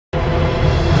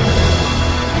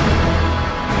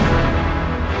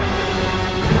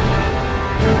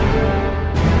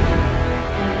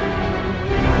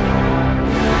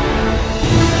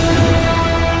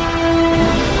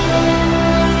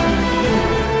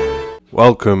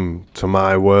Welcome to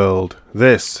my world.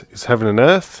 This is Heaven and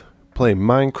Earth, playing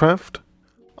Minecraft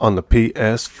on the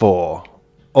PS4.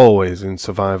 Always in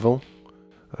survival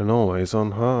and always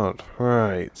on hard.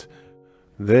 Right.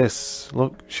 This,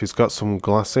 look, she's got some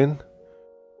glass in.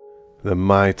 The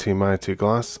mighty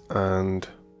glass, and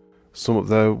some up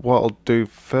there. What I'll do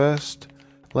first,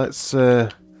 let's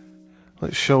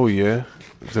show you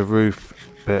the roof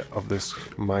bit of this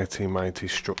mighty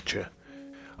structure.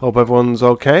 Hope everyone's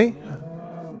okay.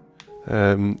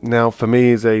 Now for me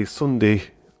is a Sunday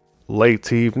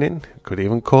late evening, could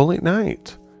even call it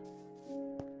night.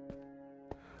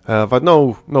 I've had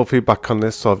no feedback on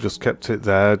this, so I've just kept it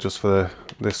there just for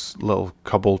this little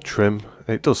cobble trim.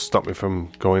 It does stop me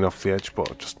from going off the edge,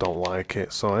 but I just don't like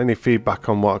it. So any feedback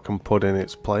on what I can put in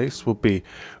its place would be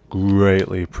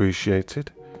greatly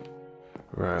appreciated.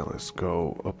 Right, let's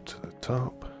go up to the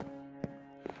top.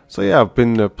 So yeah, I've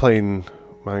been playing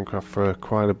Minecraft for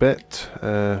quite a bit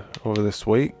over this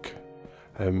week.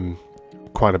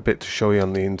 Quite a bit to show you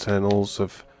on the internals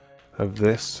of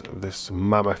this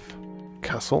mammoth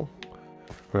castle.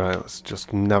 Right, let's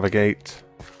just navigate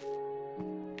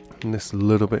in this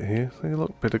little bit here. See,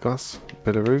 look, bit of glass,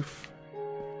 bit of roof,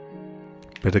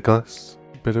 bit of glass,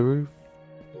 bit of roof,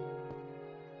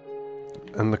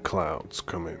 and the clouds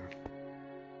coming.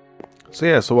 So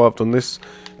yeah, so I've done this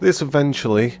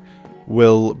eventually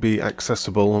will be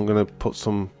accessible. I'm going to put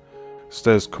some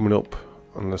stairs coming up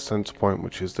on the center point,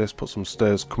 which is this. Put some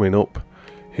stairs coming up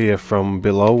here from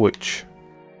below, which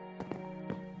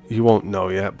you won't know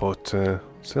yet, but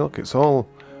see, look, it's all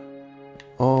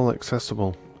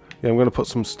accessible. Yeah, I'm going to put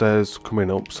some stairs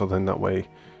coming up, so then that way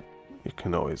you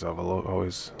can always have a look.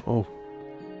 Always, oh,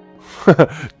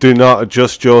 do not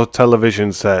adjust your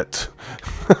television set.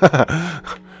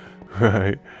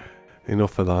 Right.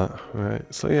 Enough of that.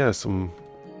 Right, so yeah, some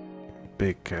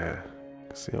big,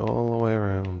 see all the way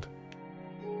around.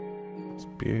 It's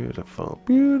beautiful,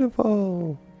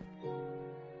 beautiful.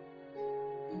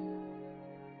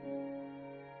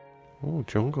 Oh,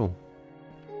 jungle.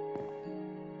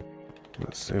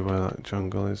 Let's see where that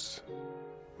jungle is.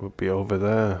 Would be over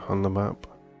there on the map.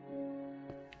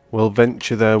 We'll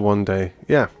venture there one day.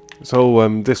 Yeah,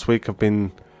 so this week I've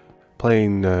been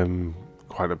playing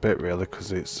quite a bit really,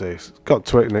 because it's got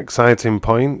to an exciting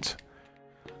point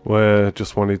where I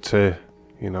just wanted to,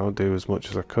 you know, do as much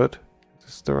as I could. Is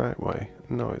this the right way?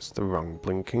 No, it's the wrong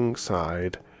blinking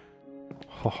side.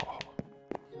 Oh,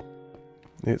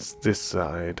 it's this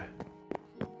side.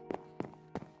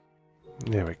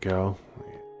 There we go.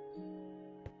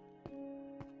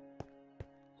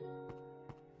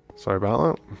 Sorry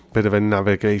about that. Bit of a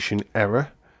navigation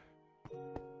error.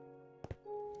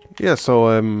 Yeah,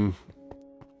 so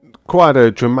quite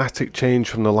a dramatic change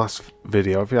from the last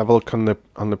video. If you have a look on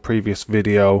the previous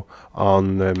video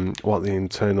on what the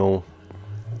internal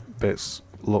bits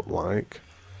look like,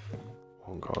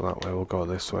 we'll go that way, we'll go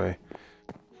this way,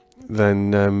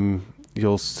 then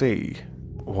you'll see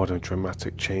what a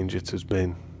dramatic change it has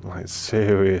been. Like,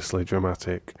 seriously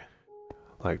dramatic.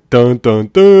 Like, dun dun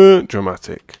dun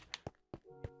dramatic.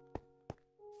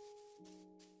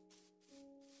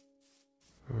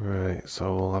 Right,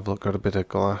 so we'll have a look at a bit of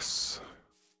glass.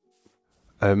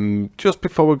 Just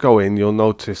before we go in, you'll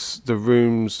notice the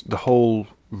rooms, the whole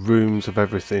rooms of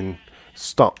everything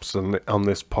stops on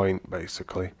this point,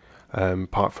 basically.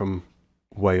 Apart from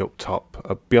way up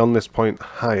top. Beyond this point,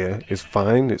 higher is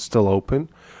fine, it's still open.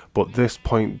 But this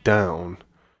point down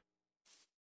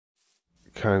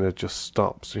kind of just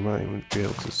stops. You might even be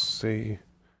able to see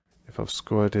if I've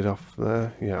squared it off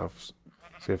there. Yeah,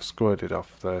 I've squared it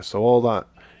off there. So all that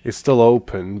is still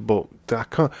open, but I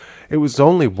can't. It was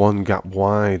only one gap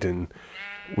wide, and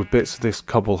with bits of this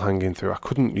cobble hanging through, I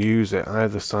couldn't use it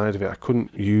either side of it. I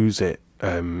couldn't use it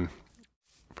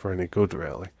for any good,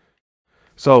 really.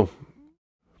 So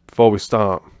before we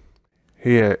start,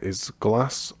 here is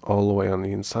glass all the way on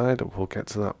the inside. We'll get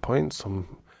to that point.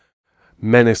 Some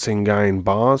menacing iron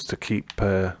bars to keep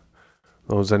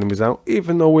those enemies out,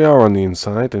 even though we are on the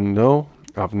inside. And no,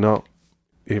 I've not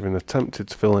even attempted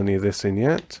to fill any of this in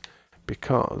yet,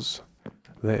 because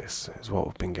this is what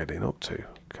we've been getting up to.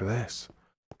 Look at this.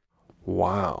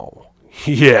 Wow.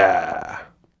 Yeah.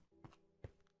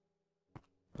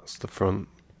 That's the front,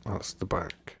 that's the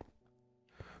back.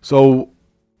 So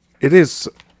it is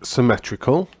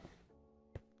symmetrical,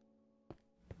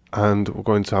 and we're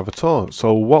going to have a tour.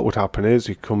 So what would happen is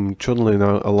you come trundling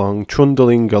along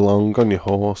on your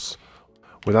horse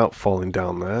without falling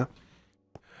down there.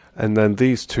 And then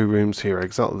these two rooms here are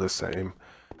exactly the same.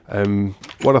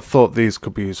 What I thought these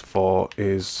could be used for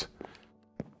is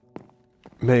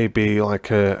maybe like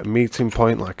a meeting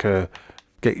point, like a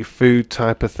get your food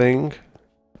type of thing.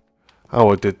 How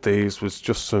I did these was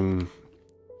just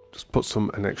put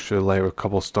an extra layer of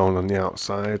cobblestone on the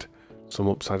outside, some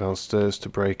upside down stairs to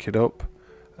break it up,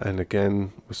 and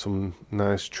again with some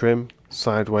nice trim,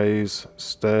 sideways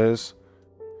stairs,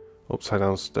 upside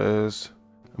down stairs,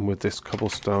 and with this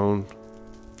cobblestone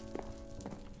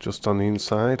just on the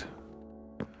inside.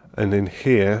 And in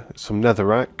here some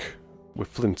netherrack with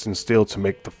flint and steel to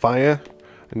make the fire,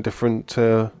 and different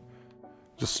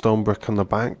just stone brick on the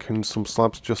back, and some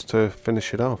slabs just to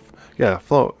finish it off. Yeah, I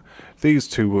thought these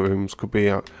two rooms could be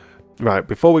out. Right,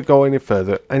 before we go any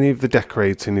further, any of the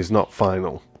decorating is not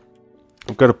final.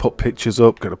 I've got to put pictures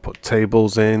up, got to put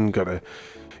tables in, got to,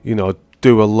 you know,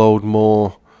 do a load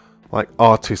more like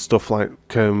arty stuff, like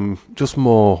just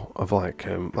more of like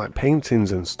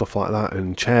paintings and stuff like that,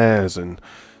 and chairs and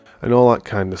all that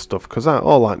kind of stuff, because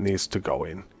all that needs to go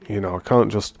in. You know, I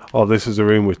can't just, oh, this is a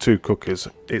room with 2 cookies.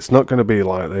 It's not going to be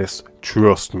like this,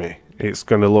 trust me. It's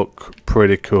going to look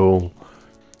pretty cool.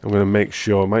 I'm going to make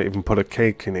sure, I might even put a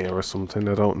cake in here or something,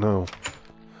 I don't know.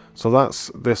 So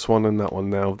that's this one and that one.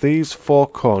 Now, these 4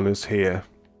 corners here,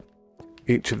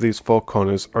 each of these 4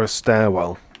 corners are a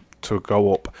stairwell to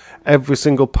go up. Every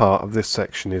single part of this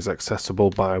section is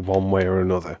accessible by one way or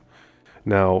another.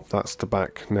 Now, that's the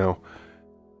back. Now,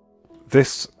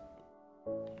 this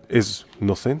is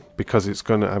nothing because it's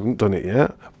gonna, I haven't done it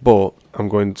yet, but I'm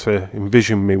going to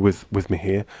envision me with me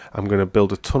here. I'm going to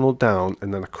build a tunnel down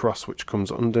and then across, which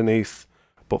comes underneath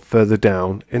but further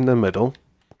down in the middle.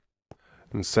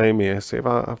 And same here, see if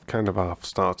I've kind of half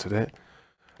started it,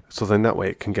 so then that way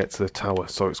it can get to the tower.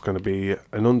 So it's going to be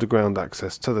an underground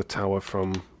access to the tower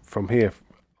from here.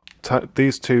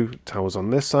 These 2 towers on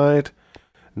this side,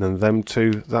 and then them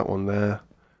 2, that one there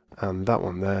and that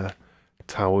one there,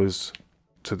 towers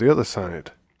to the other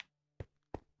side.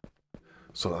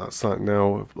 So that's like,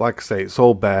 now, like I say, it's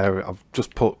all bare. I've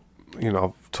just put, you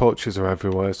know, torches are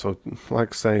everywhere. So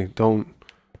like I say, don't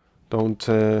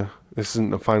this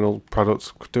isn't the final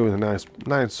product. Doing a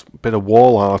nice bit of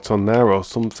wall art on there or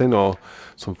something, or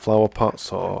some flower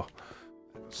pots or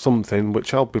something,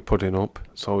 which I'll be putting up.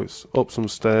 So it's up some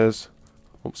stairs,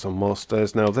 up some more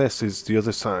stairs. Now this is the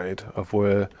other side of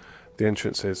where the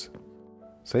entrance is.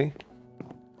 See?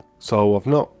 So I've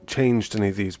not changed any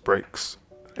of these bricks.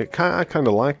 I kind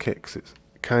of like it, because it's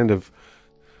kind of,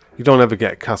 you don't ever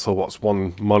get a castle what's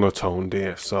one monotone, do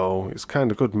you? So it's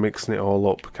kind of good mixing it all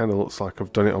up. Kind of looks like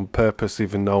I've done it on purpose,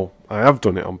 even though I have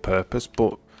done it on purpose,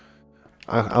 but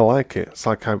I like it. It's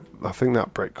like I think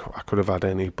that brick, I could have had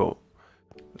any, but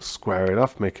square it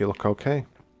off, make it look okay.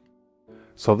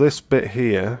 So this bit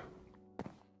here,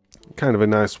 kind of a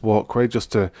nice walkway,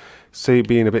 just to see,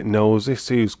 being a bit nosy,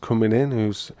 see who's coming in,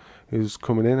 who's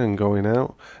coming in and going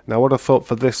out. Now what I thought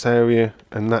for this area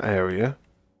and that area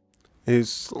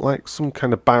is like some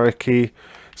kind of barracky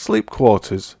sleep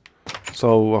quarters.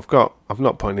 So I've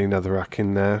not put any netherrack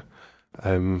in there.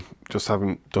 Just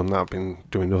haven't done that. I've been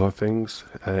doing other things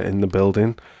in the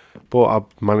building, but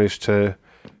I've managed to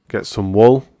get some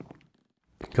wool,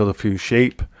 killed a few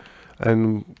sheep,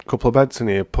 and a couple of beds in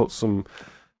here. Put some,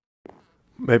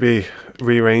 maybe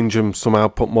rearrange them somehow,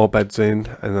 put more beds in,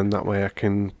 and then that way I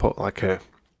can put like a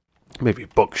maybe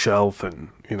bookshelf and,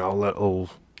 you know, a little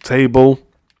table,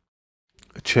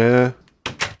 a chair.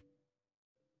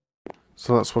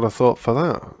 So that's what I thought for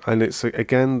that. And it's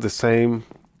again the same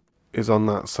is on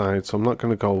that side, so I'm not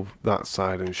going to go that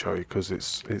side and show you, because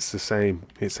it's the same,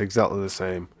 it's exactly the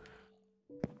same.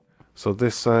 So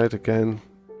this side again,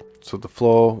 so the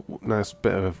floor, nice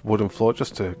bit of wooden floor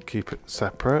just to keep it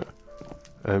separate.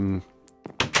 And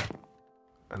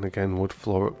again, wood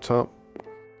floor up top.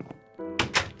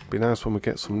 Be nice when we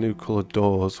get some new coloured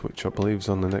doors, which I believe is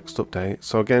on the next update.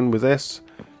 So again with this,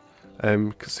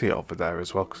 you can see it over there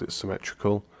as well because it's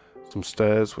symmetrical. Some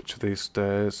stairs, which are these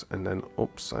stairs, and then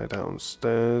upside down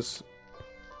stairs,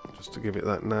 just to give it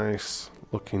that nice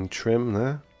looking trim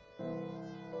there.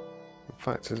 In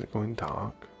fact, is it going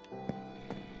dark?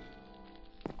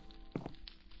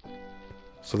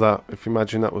 So that, if you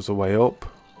imagine that was a way up,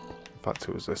 in fact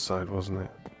it was this side, wasn't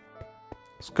it?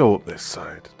 Let's go up this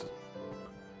side.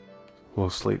 We'll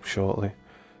sleep shortly.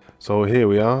 So here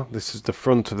we are, this is the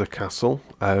front of the castle.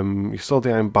 You saw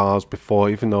the iron bars before,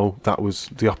 even though that was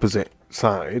the opposite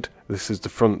side. This is the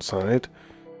front side.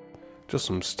 Just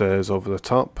some stairs over the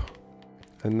top.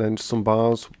 And then some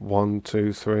bars, 1,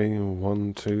 2, 3,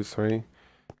 1, 2, 3.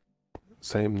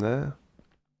 Same there.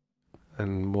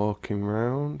 And walking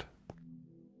round.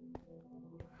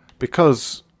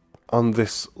 Because on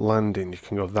this landing you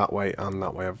can go that way and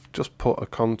that way, I've just put a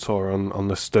contour on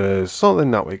the stairs, so then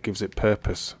that way it gives it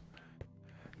purpose.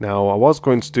 Now, I was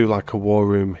going to do like a war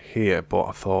room here, but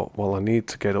I thought, well, I need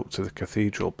to get up to the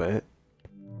cathedral bit.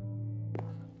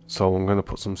 So I'm going to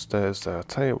put some stairs there. I'll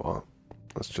tell you what,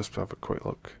 let's just have a quick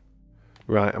look.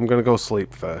 Right, I'm going to go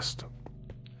sleep first.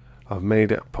 I've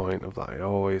made it a point of that I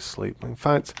always sleep. In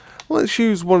fact, let's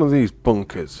use one of these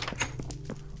bunkers.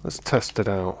 Let's test it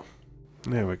out.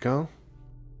 There we go.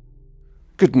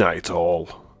 Good night, all.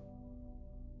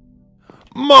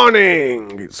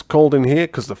 Morning! It's cold in here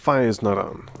because the fire's not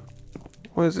on.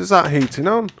 Is that heating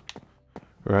on?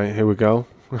 Right, here we go.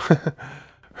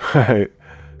 Right,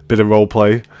 bit of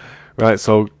roleplay. Right,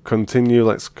 so continue.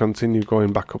 Let's continue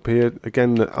going back up here.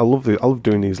 Again, I love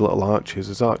doing these little arches.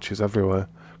 There's arches everywhere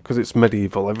because it's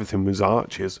medieval. Everything was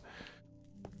arches.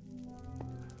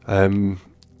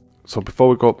 So before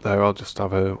we go up there,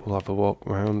 we'll have a walk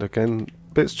around again.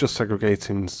 Bits just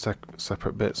segregating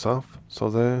separate bits off. So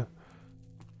there.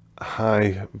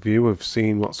 High view of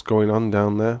seeing what's going on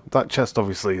down there. That chest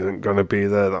obviously isn't going to be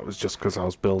there. That was just because I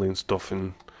was building stuff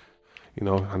and, you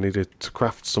know, I needed to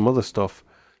craft some other stuff.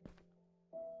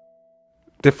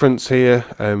 Difference here,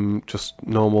 just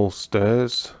normal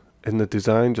stairs in the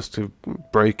design just to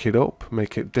break it up,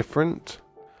 make it different,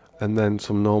 and then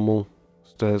some normal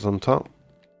stairs on top.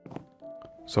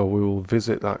 So we will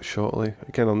visit that shortly.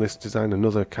 Again, on this design,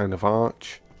 another kind of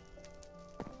arch.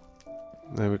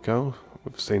 There we go.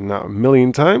 We've seen that a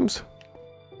million times,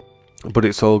 but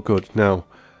it's all good. Now,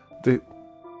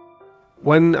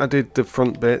 when I did the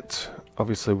front bit,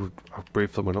 obviously I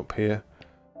briefly went up here.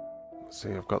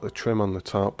 See, I've got the trim on the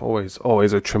top. Always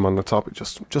a trim on the top. It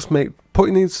just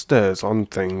putting these stairs on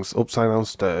things, upside down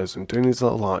stairs, and doing these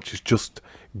little arches just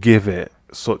give it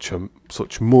such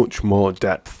much more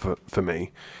depth for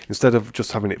me. Instead of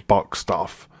just having it boxed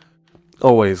off,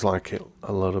 always like it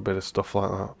a little bit of stuff like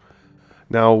that.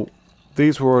 Now.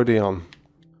 These were already on.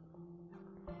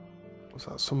 Was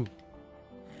that some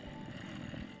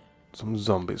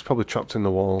zombies? Probably trapped in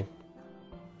the wall.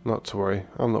 Not to worry.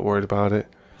 I'm not worried about it.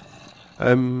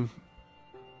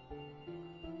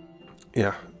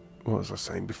 Yeah. What was I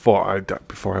saying? Before I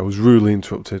was rudely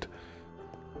interrupted.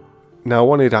 Now I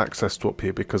wanted access to up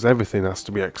here because everything has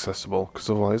to be accessible. Because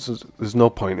otherwise there's no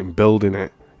point in building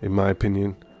it, in my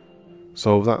opinion.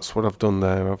 So that's what I've done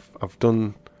there. I've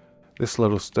done this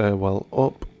little stairwell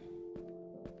up,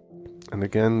 and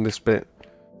again this bit,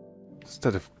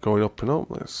 instead of going up and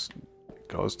up, it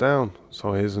goes down.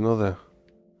 So here's another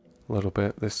little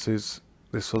bit. This is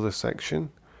this other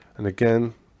section, and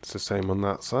again it's the same on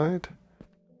that side.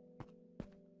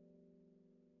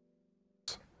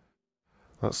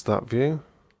 That's that view.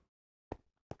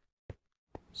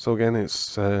 So again,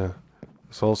 it's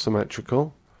all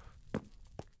symmetrical.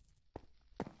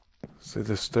 See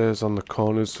the stairs on the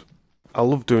corners. I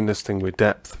love doing this thing with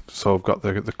depth. So I've got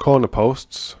the corner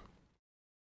posts,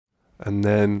 and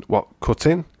then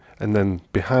cutting, and then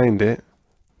behind it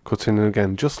cutting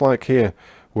again, just like here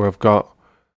where I've got,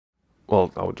 well,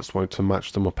 I just wanted to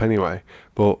match them up anyway,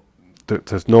 but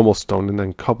there's normal stone and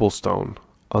then cobblestone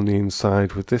on the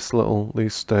inside with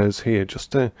these stairs here,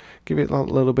 just to give it that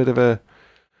little bit of a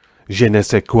je ne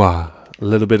sais quoi, a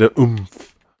little bit of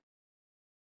oomph.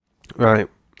 Right.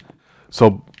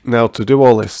 So now to do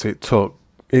all this, it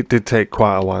did take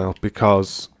quite a while,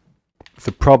 because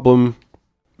the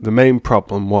main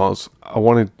problem was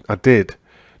I did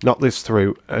knock this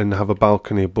through and have a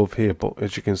balcony above here, but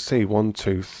as you can see, 1,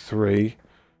 2, 3,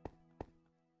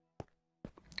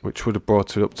 which would have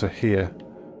brought it up to here.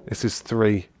 This is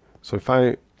 3. So if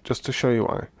I, just to show you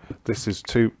why, this is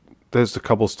 2, there's the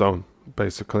cobblestone,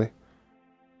 basically,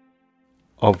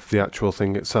 of the actual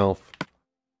thing itself.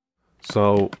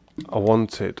 So I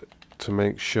wanted to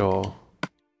make sure,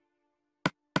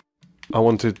 I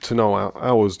wanted to know how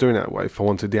I was doing it that way, if I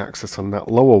wanted the access on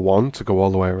that lower one to go all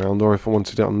the way around, or if I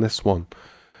wanted it on this one.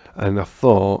 And I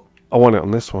thought, I want it on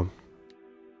this one,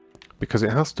 because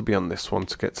it has to be on this one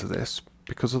to get to this,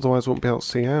 because otherwise I won't be able to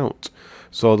see out.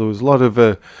 So there was a lot of,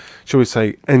 shall we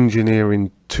say,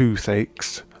 engineering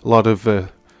toothaches, a lot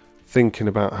of thinking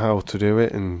about how to do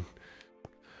it, and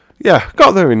yeah,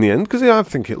 got there in the end, because I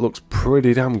think it looks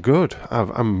pretty damn good.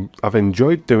 I've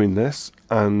enjoyed doing this,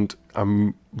 and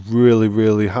I'm really,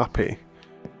 really happy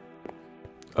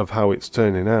of how it's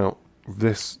turning out.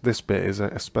 This bit is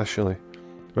especially.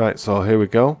 Right, so here we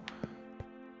go.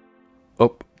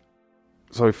 Up.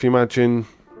 So if you imagine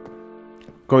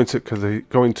going to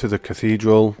the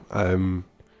cathedral,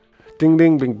 ding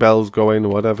ding, big bells going or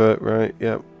whatever, right?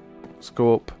 Yep. Let's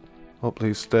go up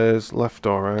these stairs, left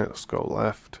or right. Let's go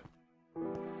left.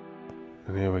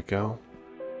 And here we go.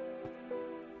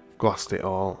 Glassed it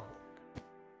all.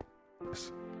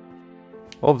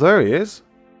 Oh, there he is.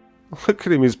 Look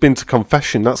at him, he's been to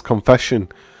confession. That's confession.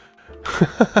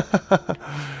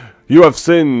 You have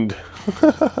sinned.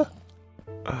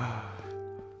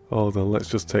 Hold on, let's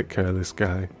just take care of this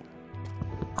guy.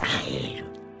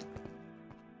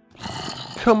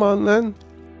 Come on then.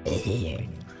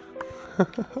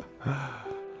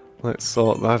 Let's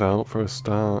sort that out for a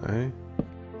start, eh?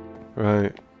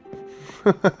 Right.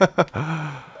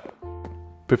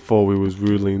 Before we was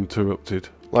rudely interrupted.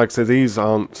 Like I said, these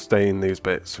aren't staying, these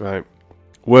bits, right?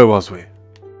 Where was we?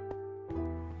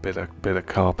 Bit of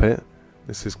carpet.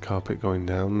 This is carpet going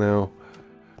down now.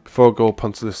 Before I go up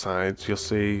onto the sides, you'll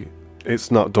see it's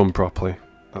not done properly.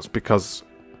 That's because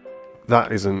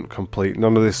that isn't complete.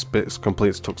 None of this bit's complete.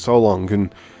 It's took so long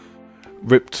and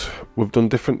ripped. We've done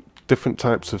different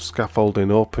types of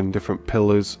scaffolding up and different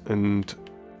pillars, and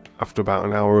after about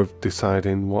an hour of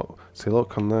deciding what, see,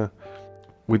 look on there,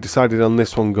 we decided on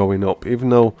this one going up, even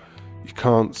though you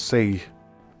can't see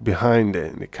behind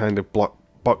it, and it kind of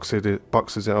boxes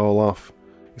it all off,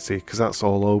 you see, because that's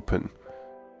all open,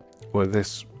 where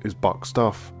this is boxed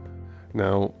off.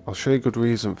 Now I'll show you a good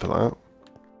reason for that.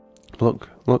 Look,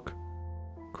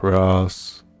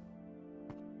 cross.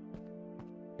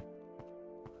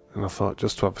 And I thought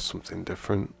just to have something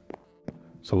different.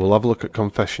 So we'll have a look at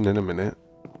confession in a minute.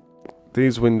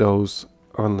 These windows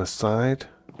are on the side.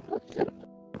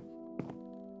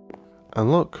 And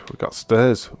look, we've got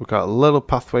stairs. We've got a little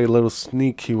pathway, a little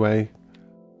sneaky way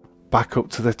back up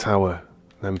to the tower.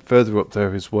 And then further up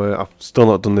there is where, I've still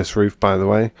not done this roof, by the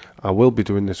way. I will be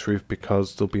doing this roof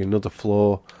because there'll be another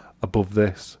floor above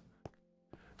this.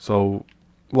 So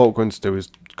what we're going to do is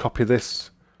copy this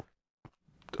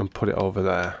and put it over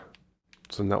there,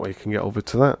 so that way you can get over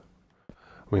to that.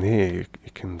 I mean, here you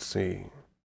can see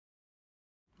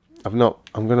I'm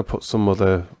going to put some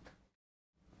other,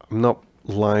 I'm not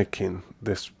liking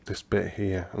this bit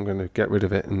here. I'm going to get rid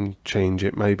of it and change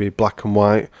it, maybe black and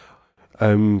white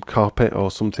carpet or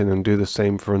something, and do the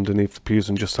same for underneath the pews,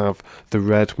 and just have the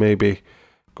red maybe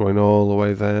going all the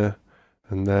way there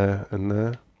and there and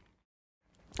there.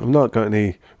 I've not got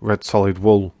any red solid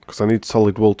wool because I need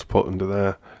solid wool to put under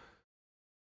there.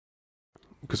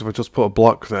 Because if I just put a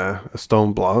block there, a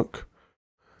stone block,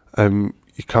 you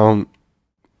can't,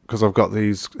 because I've got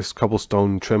this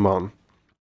cobblestone trim on,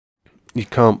 you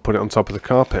can't put it on top of the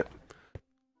carpet.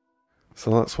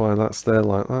 So that's why that's there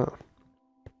like that.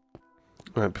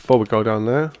 Right, before we go down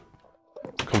there,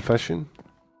 confession.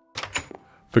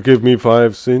 Forgive me if I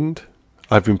have sinned.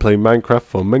 I've been playing Minecraft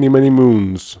for many, many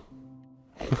moons.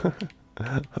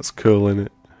 That's cool, isn't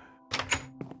it?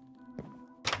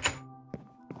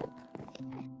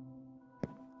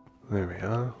 There we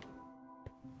are.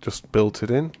 Just built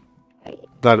it in.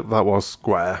 That was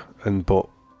square, but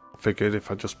figured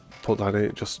if I just put that in,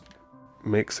 it just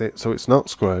makes it so it's not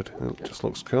squared. It just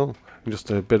looks cool. And just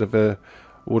a bit of a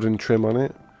wooden trim on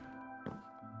it.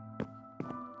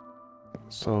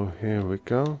 So here we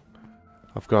go.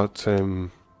 I've got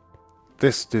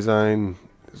this design.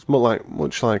 It's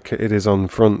much like it is on the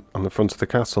front of the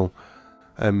castle.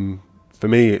 For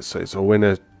me, it's a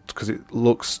winner because it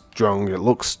looks strong. It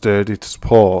looks sturdy to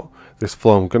support this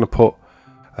floor. I'm going to put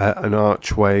an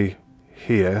archway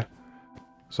here,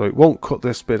 so it won't cut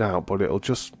this bit out, but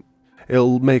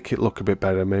it'll make it look a bit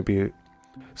better. Maybe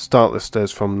start the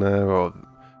stairs from there, or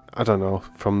I don't know,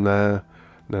 from there,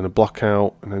 and then a block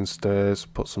out, and then stairs.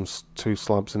 Put some 2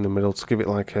 slabs in the middle to give it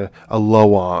like a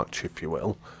low arch, if you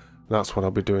will. That's what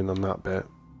I'll be doing on that bit.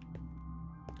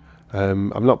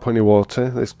 I'm not putting any water.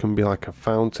 This can be like a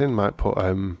fountain. Might put what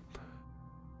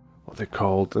are they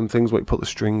called? Them things where you put the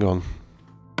string on.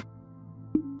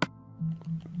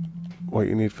 What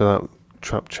you need for that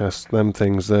trap chest. Them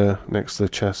things there next to the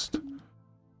chest.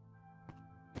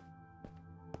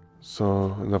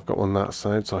 So, and I've got one that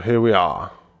side. So here we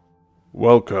are.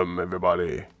 Welcome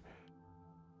everybody.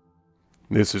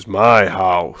 This is my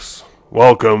house.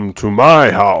 Welcome to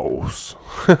my house.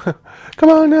 Come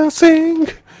on now, sing.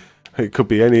 It could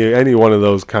be any one of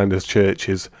those kind of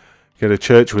churches. Get a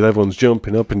church with everyone's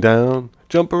jumping up and down,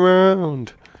 jump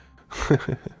around.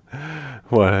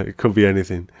 Well, it could be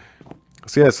anything.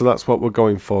 So yeah, so that's what we're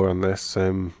going for on this.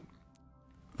 The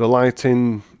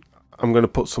lighting, I'm going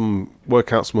to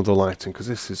work out some other lighting because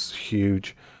this is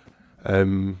huge.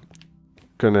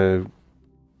 Gonna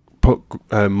put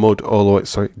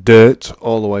dirt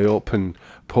all the way up, and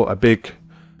put a big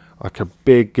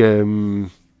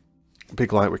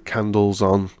light with candles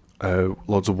on,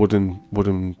 loads of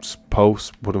wooden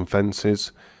posts, wooden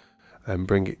fences, and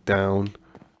bring it down.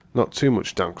 Not too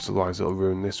much down because otherwise it'll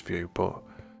ruin this view, but I'll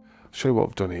show you what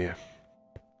I've done here.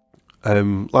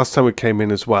 Last time we came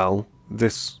in as well,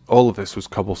 all of this was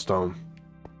cobblestone.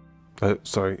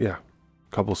 Sorry, yeah,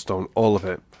 cobblestone, all of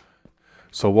it.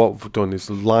 So what we've done is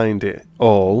lined it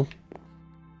all.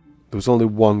 There was only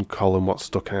one column what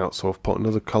stuck out, so I've put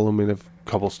another column in of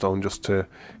cobblestone just to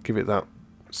give it that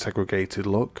segregated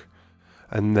look,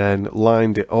 and then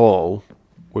lined it all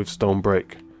with stone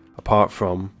brick, apart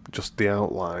from just the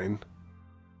outline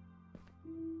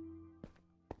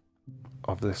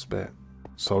of this bit.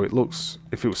 So it looks,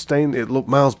 if it was stained, it'd look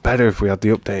miles better if we had the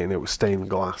update and it was stained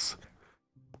glass.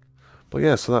 But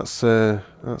yeah, so that's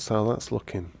how that's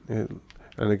looking. And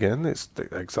again, it's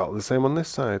exactly the same on this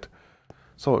side.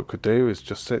 So what we could do is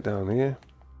just sit down here,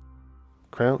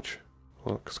 crouch,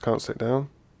 well, because I can't sit down.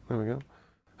 There we go.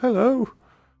 Hello.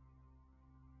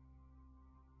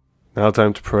 Now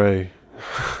time to pray.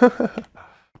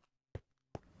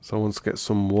 So once get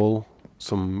some wool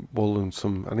and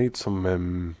some. I need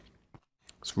some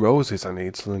it's roses. I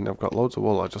need. So then I've got loads of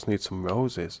wool. I just need some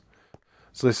roses.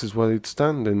 So this is where you'd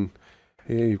stand, and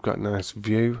here you've got a nice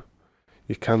view.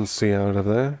 You can see out of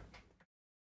there.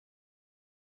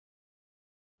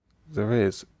 There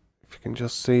is, if you can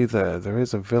just see there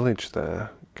is a village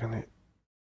there. Can it?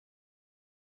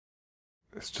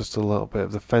 It's just a little bit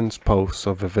of the fence posts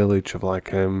of a village of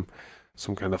like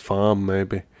some kind of farm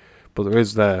maybe, but there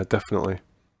is there definitely.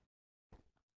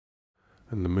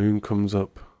 And the moon comes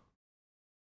up.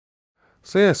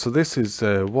 So yeah, so this is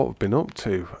what we've been up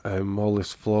to. All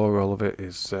this floor, all of it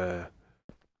is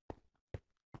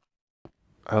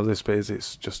how this bit is.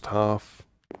 It's just half.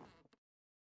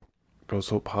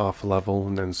 Goes up half a level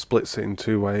and then splits it in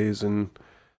two ways and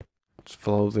just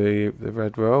follow the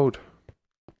red road.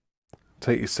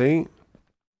 Take your seat.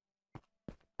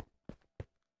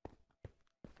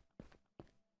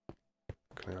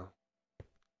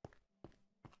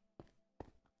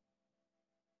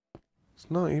 It's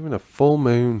not even a full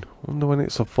moon. I wonder when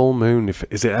it's a full moon.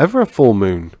 Is it ever a full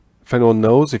moon? If anyone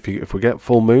knows, if we get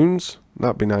full moons,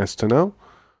 that'd be nice to know.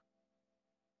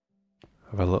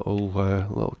 Have a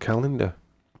little calendar.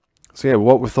 So yeah,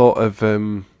 what we thought of.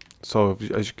 So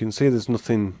as you can see, there's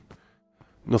nothing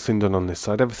done on this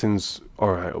side. Everything's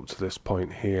all right up to this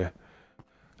point here.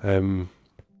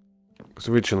 Because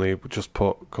originally we just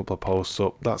put a couple of posts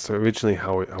up. That's originally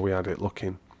how we had it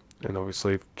looking, and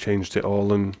obviously changed it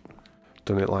all and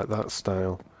done it like that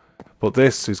style. But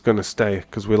this is going to stay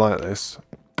because we like this.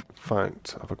 In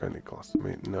fact, have I got any glass? I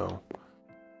mean, no.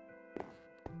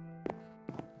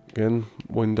 Again,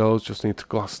 windows, just need to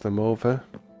glass them over.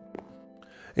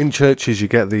 In churches you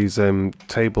get these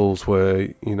tables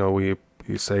where, you know, you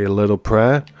say a little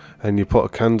prayer and you put a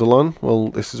candle on. Well,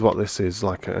 this is what this is,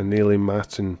 like a kneeling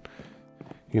mat, and,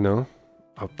 you know,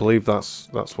 I believe that's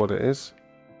what it is.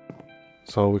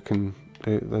 So we can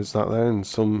do, there's that there, and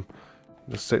some,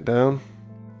 just sit down,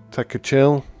 take a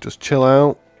chill, just chill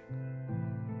out.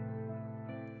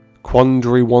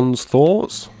 Quandary one's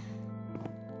thoughts.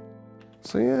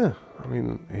 So yeah, I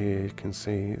mean, here you can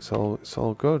see it's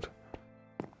all good,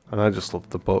 and I just love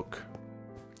the book,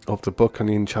 on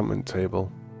the enchantment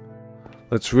table.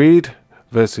 Let's read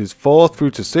verses 4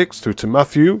 through to 6 through to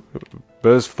Matthew,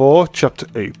 verse 4, chapter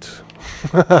 8.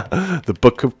 The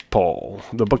book of Paul,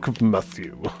 the book of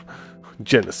Matthew,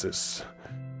 Genesis.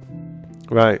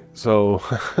 Right, so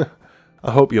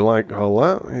I hope you like all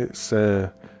that. It's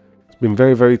been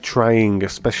very, very trying,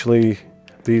 especially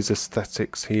these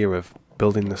aesthetics here of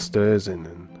building the stairs in,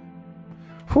 and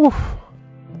whew.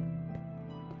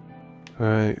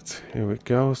 Right, here we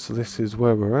go. So this is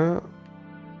where we're at.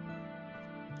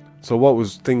 So what I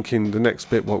was thinking, the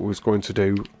next bit, what we was going to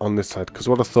do on this side, because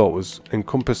what I thought was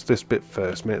encompass this bit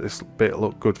first, make this bit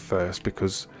look good first,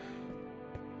 because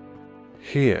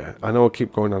here, I know I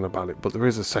keep going on about it, but there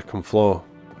is a second floor,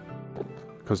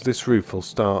 because this roof will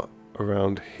start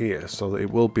around here, so that it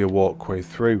will be a walkway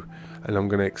through, and I'm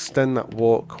going to extend that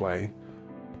walkway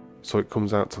so it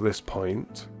comes out to this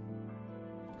point.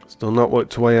 Still not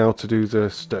worked a way how to do the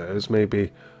stairs.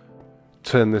 Maybe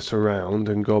turn this around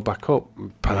and go back up.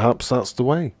 Perhaps that's the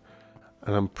way.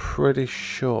 And I'm pretty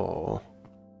sure,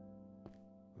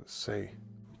 let's see,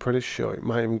 I'm pretty sure it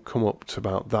might even come up to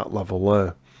about that level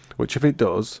there, which if it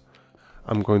does,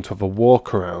 I'm going to have a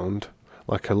walk around,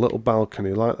 like a little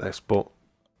balcony like this, but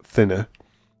thinner,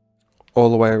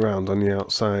 all the way around on the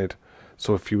outside.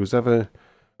 So if you was ever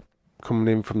coming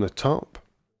in from the top,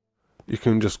 you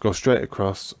can just go straight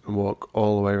across and walk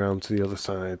all the way around to the other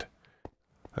side.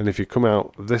 And if you come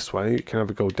out this way, you can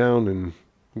either go down and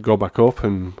go back up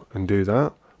and do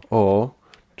that, or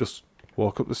just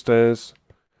walk up the stairs,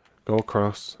 go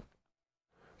across.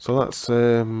 So that's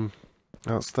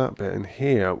that bit. And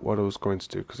here, what I was going to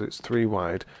do, because it's 3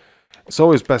 wide, it's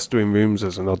always best doing rooms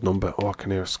as an odd number. Oh, I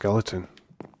can hear a skeleton.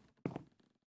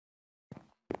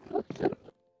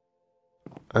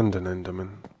 And an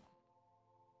Enderman.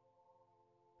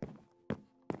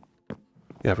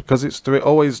 Yeah, because it's 3.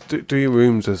 Always do your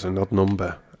rooms as an odd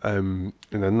number. And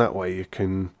then that way you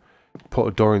can put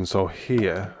a door in. So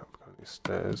here, I've got these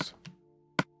stairs.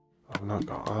 I've not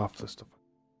got half the stuff.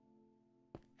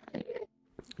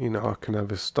 You know, I can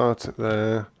either start it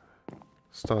there,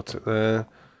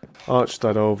 arch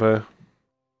that over,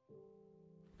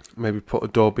 maybe put a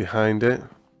door behind it,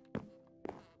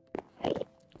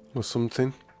 or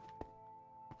something.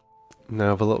 Now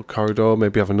have a little corridor,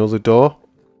 maybe have another door.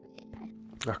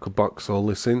 I could box all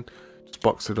this in, just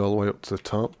box it all the way up to the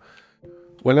top.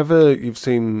 Whenever you've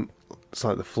seen, it's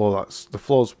like the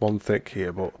floor's one thick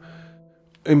here, but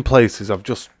in places I've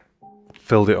just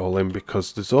filled it all in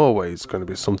because there's always going to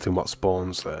be something what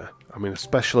spawns there. I mean,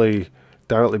 especially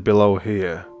directly below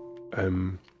here.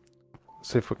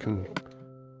 See if we can.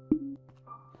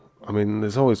 I mean,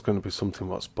 there's always going to be something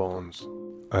what spawns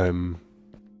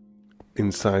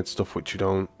inside stuff which you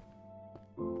don't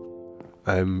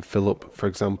fill up. For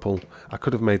example, I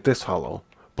could have made this hollow,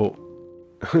 but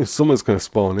someone's going to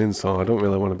spawn in, so I don't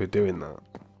really want to be doing that.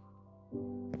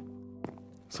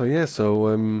 So yeah,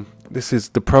 this is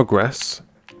the progress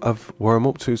of where I'm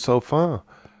up to so far.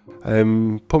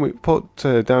 Put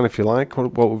down if you like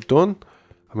what we've done.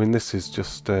 I mean, this is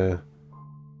just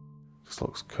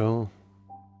looks cool.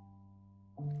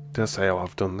 Did I say how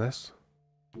I've done this?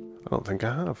 I don't think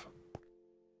I have.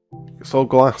 It's all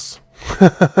glass.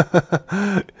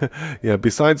 Yeah,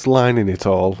 besides lining it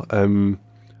all,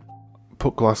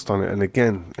 put glass on it, and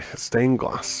again, stained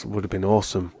glass would have been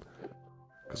awesome.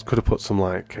 Could have put some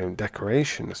like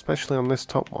decoration, especially on this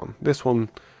top one. This one,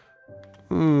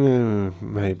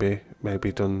 maybe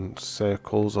done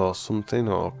circles or something,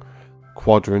 or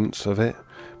quadrants of it,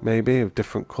 maybe of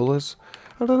different colours.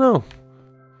 I don't know,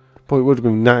 but it would have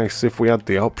been nice if we had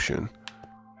the option.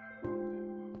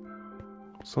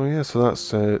 So yeah, so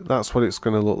that's what it's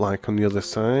going to look like on the other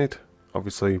side.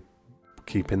 Obviously,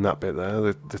 keeping that bit there,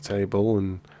 the table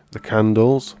and the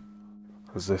candles,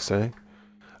 as they say.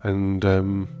 And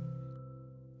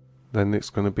then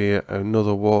it's going to be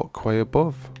another walkway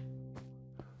above.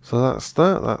 So that's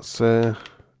that. That's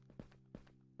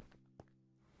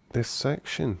this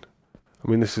section. I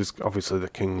mean, this is obviously the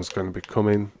king's going to be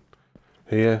coming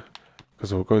here,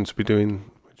 because we're going to be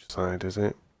doing, which side is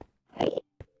it?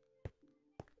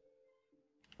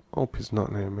 Hope he's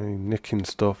not near me, nicking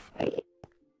stuff.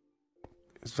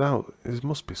 It's out. It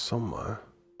must be somewhere.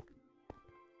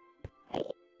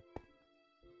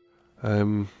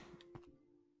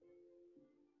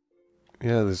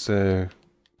 Yeah, there's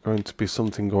going to be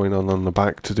something going on the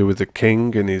back to do with the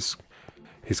king and his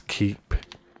keep,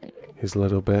 his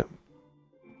little bit.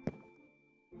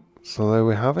 So there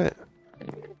we have it.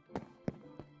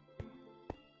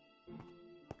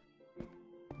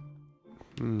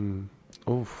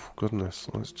 Oh goodness,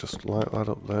 let's just light that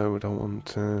up there. We don't want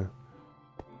to.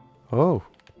 Oh,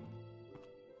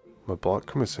 my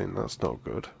block missing. That's not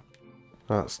good.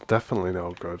 That's definitely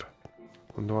no good.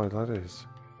 Wonder why that is.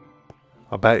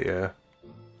 I bet you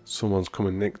someone's come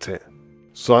and nicked it.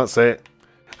 So that's it.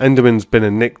 Enderman's been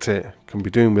and nicked it. Can be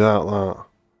doing without that.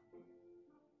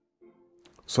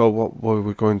 So what were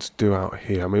we going to do out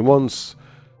here? I mean, once,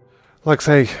 like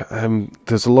I say,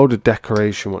 there's a load of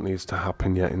decoration what needs to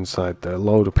happen yet inside there. A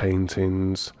load of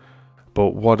paintings.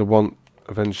 But what I want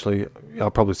eventually, I'll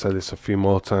probably say this a few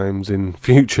more times in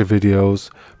future videos,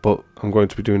 but I'm going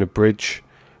to be doing a bridge.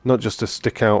 Not just to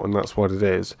stick out and that's what it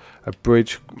is. A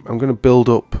bridge. I'm going to build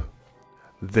up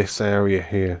this area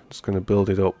here. Just going to build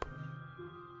it up.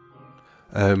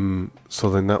 So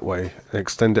then that way,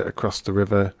 extend it across the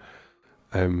river.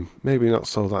 Maybe not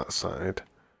so that side.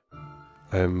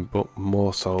 But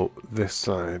more so this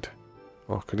side.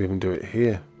 Or I could even do it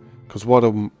here. Because what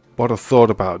I thought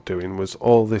about doing was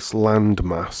all this land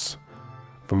mass.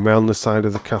 From round the side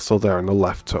of the castle there on the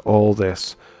left to all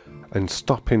this. And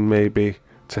stopping maybe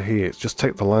to here. It's just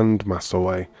take the land mass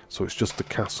away, so it's just the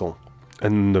castle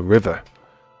and the river,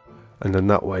 and then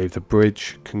that way the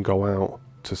bridge can go out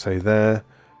to say there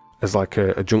as like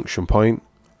a junction point,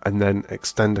 and then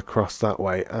extend across that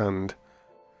way and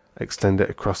extend it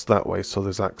across that way, so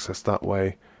there's access that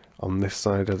way on this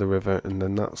side of the river and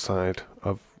then that side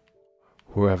of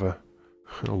wherever.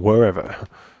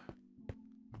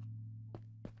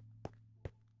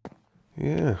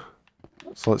 Yeah,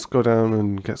 so let's go down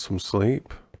and get some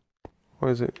sleep. Why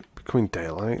is it becoming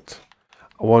daylight?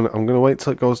 I'm going to wait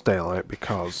till it goes daylight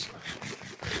because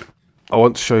I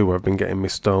want to show you where I've been getting my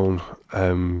stone.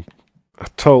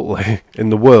 Totally, in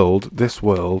the world, this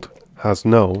world has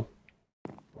no...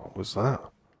 What was that?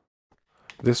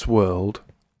 This world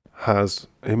has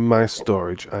in my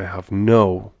storage, I have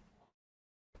no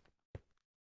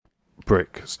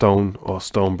brick, stone or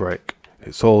stone brick.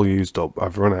 It's all used up.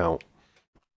 I've run out.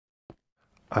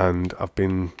 And I've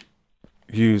been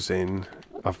using,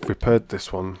 I've repaired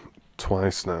this one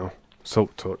twice now.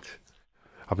 Silk Touch.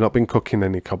 I've not been cooking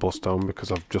any cobblestone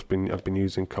because I've been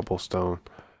using cobblestone.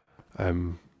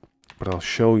 But I'll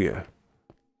show you.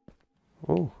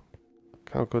 Oh,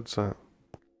 how good's that?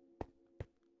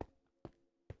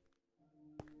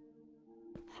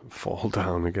 Fall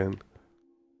down again.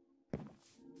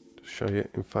 Just show you.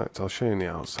 In fact, I'll show you on the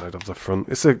outside of the front.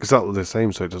 It's exactly the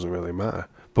same, so it doesn't really matter.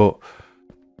 But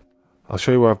I'll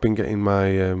show you where I've been getting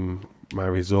my my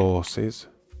resources.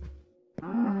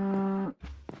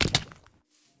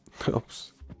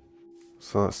 Oops.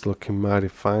 So that's looking mighty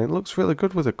fine. It looks really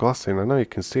good with the glass in. I know you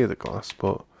can see the glass,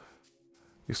 but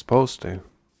you're supposed to.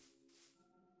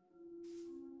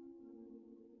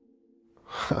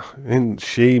 Isn't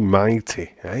she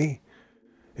mighty, eh?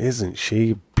 Isn't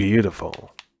she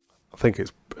beautiful? I think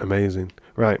it's amazing.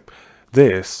 Right,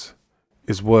 this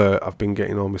is where I've been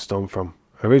getting all my stone from.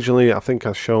 Originally, I think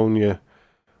I've shown you,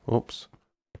 oops,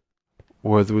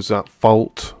 where there was that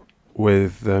fault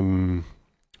with the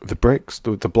bricks,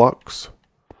 with the blocks.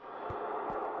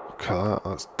 Look at that,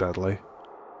 that's deadly.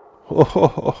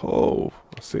 Oh,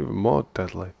 that's even more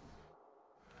deadly.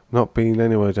 Not being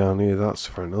anywhere down here, that's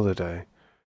for another day.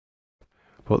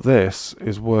 But this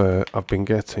is where I've been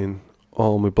getting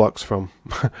all my blocks from.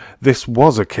 This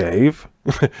was a cave.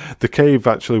 The cave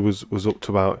actually was up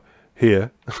to about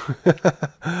here.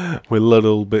 With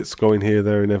little bits going here,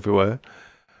 there and everywhere.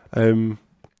 And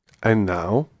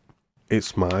now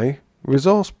it's my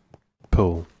resource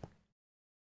pool.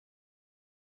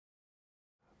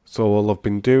 So all I've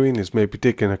been doing is maybe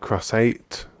digging across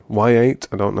Y8,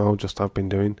 I don't know, just I've been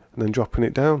doing, and then dropping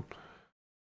it down.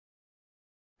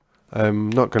 I'm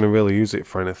not going to really use it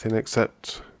for anything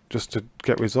except just to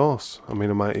get resource. I mean,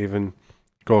 I might even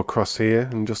go across here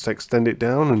and just extend it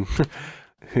down, and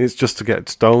it's just to get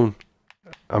stone.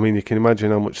 I mean, you can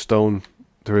imagine how much stone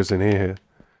there is in here.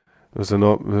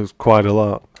 There's quite a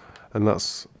lot, and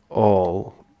that's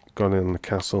all gone in the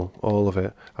castle, all of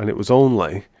it. And it was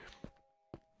only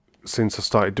since I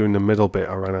started doing the middle bit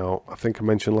I ran out. I think I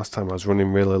mentioned last time I was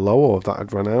running really low, or that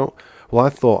I'd run out. Well, I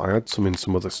thought I had some in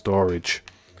some other storage.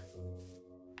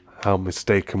 How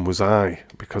mistaken was I?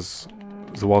 Because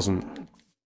there wasn't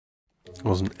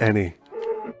any.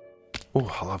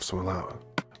 Oh, I'll have some of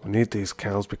that. I need these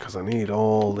cows because I need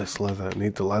all this leather. I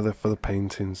need the leather for the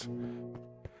paintings.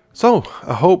 So,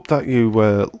 I hope that you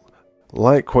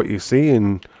like what you see,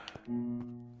 and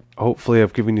hopefully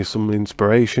I've given you some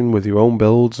inspiration with your own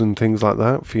builds and things like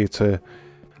that for you to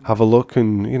have a look,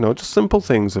 and, you know, just simple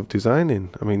things of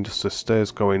designing. I mean, just the stairs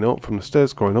going up, from the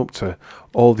stairs going up to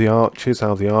all the arches,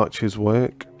 how the arches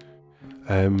work.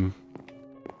 You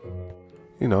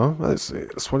know, that's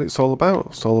what it's all about.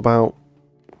 It's all about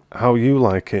how you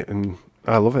like it, and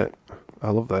I love it.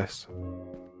 I love this.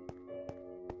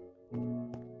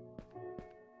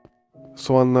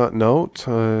 So on that note,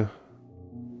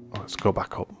 let's go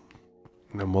back up,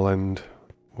 and then we'll end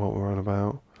what we're on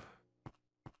about.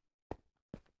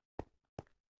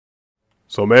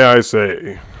 So may I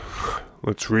say,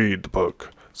 let's read the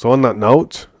book. So on that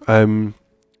note,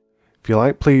 if you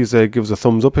like, please give us a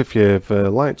thumbs up if you've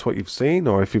liked what you've seen,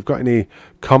 or if you've got any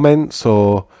comments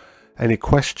or any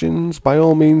questions, by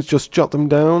all means just jot them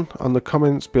down on the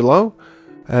comments below,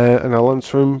 and I'll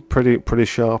answer them pretty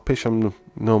sharpish. I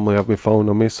normally have my phone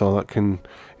on me, so that can,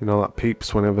 you know, that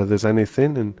peeps whenever there's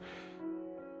anything. And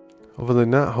other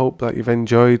than that, hope that you've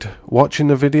enjoyed watching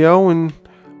the video, and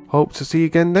hope to see you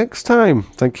again next time.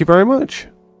 Thank you very much.